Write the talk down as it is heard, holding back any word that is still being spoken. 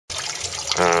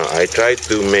I tried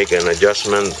to make an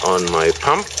adjustment on my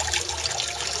pump.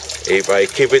 If I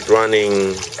keep it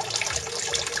running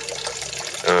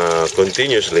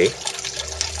continuously,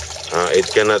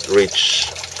 it cannot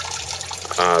reach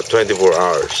 24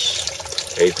 hours.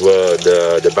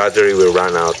 The battery will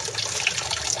run out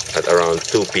at around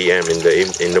 2 p.m. in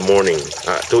the morning,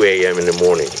 2 a.m. in the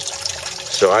morning.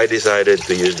 So I decided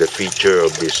to use the feature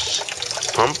of this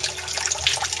pump.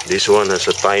 This one has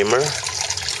a timer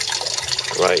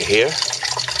right here,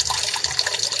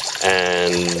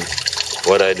 and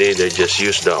what I did, I just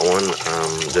used that one.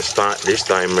 This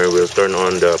timer will turn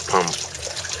on the pump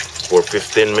for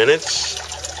 15 minutes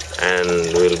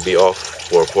and will be off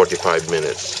for 45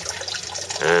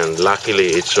 minutes, and luckily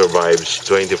it survives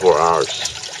 24 hours.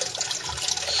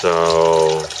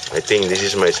 So I think this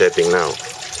is my setting now.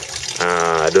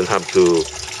 I don't have to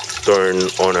turn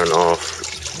on and off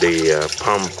the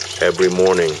pump every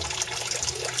morning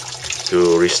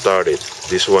to restart it.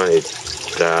 This one, it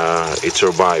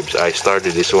survives. I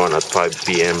started this one at 5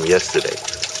 p.m. yesterday,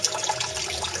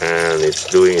 and it's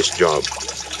doing its job.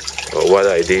 What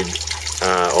I did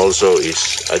also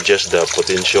is adjust the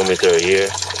potentiometer here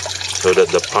so that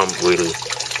the pump will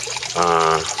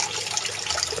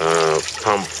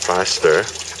pump faster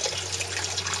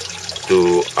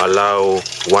to allow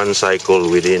one cycle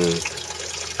within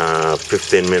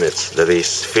 15 minutes. That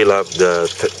is, fill up the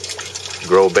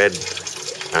grow bed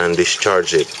and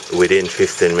discharge it within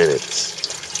 15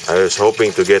 minutes. I was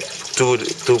hoping to get two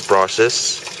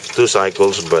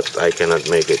cycles, but I cannot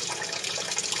make it.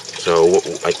 So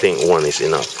I think one is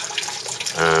enough.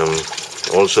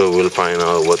 Also, we'll find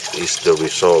out what is the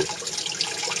result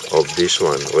of this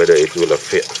one, whether it will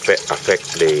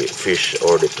affect the fish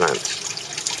or the plants.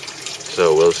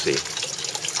 So we'll see.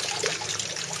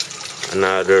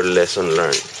 Another lesson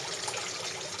learned.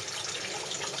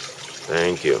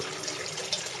 Thank you.